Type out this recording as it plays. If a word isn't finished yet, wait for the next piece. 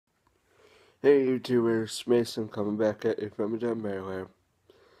Hey YouTubers, Mason coming back at you from Maryland.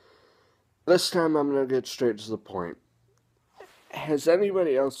 This time I'm gonna get straight to the point. Has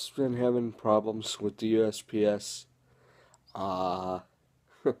anybody else been having problems with the USPS? Uh,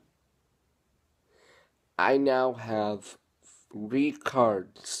 I now have 3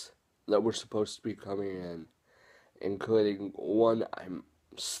 cards that were supposed to be coming in, including one I'm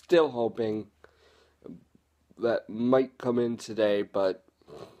still hoping that might come in today, but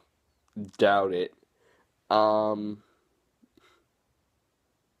doubt it. Um,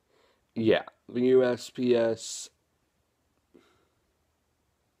 yeah, the USPS.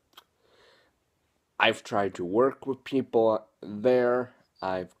 I've tried to work with people there.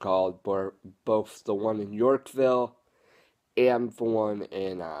 I've called both the one in Yorkville and the one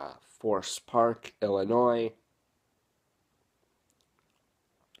in Forest Park, Illinois,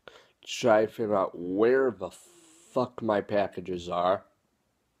 to try to figure out where the fuck my packages are.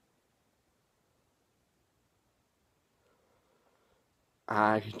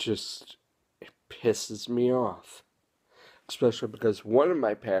 It pisses me off. Especially because one of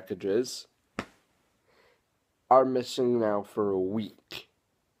my packages are missing now for a week.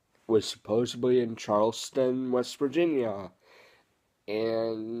 Was supposedly in Charleston, West Virginia.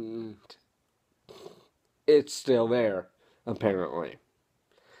 And it's still there, apparently.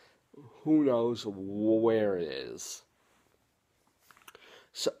 Who knows where it is.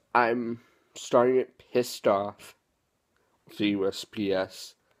 So I'm starting to get pissed off with the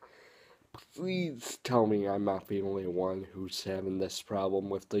USPS. Please tell me I'm not the only one who's having this problem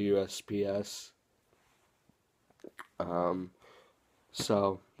with the USPS.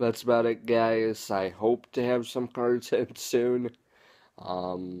 So that's about it, guys. I hope to have some cards in soon.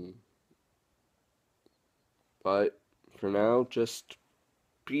 But for now, just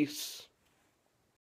peace.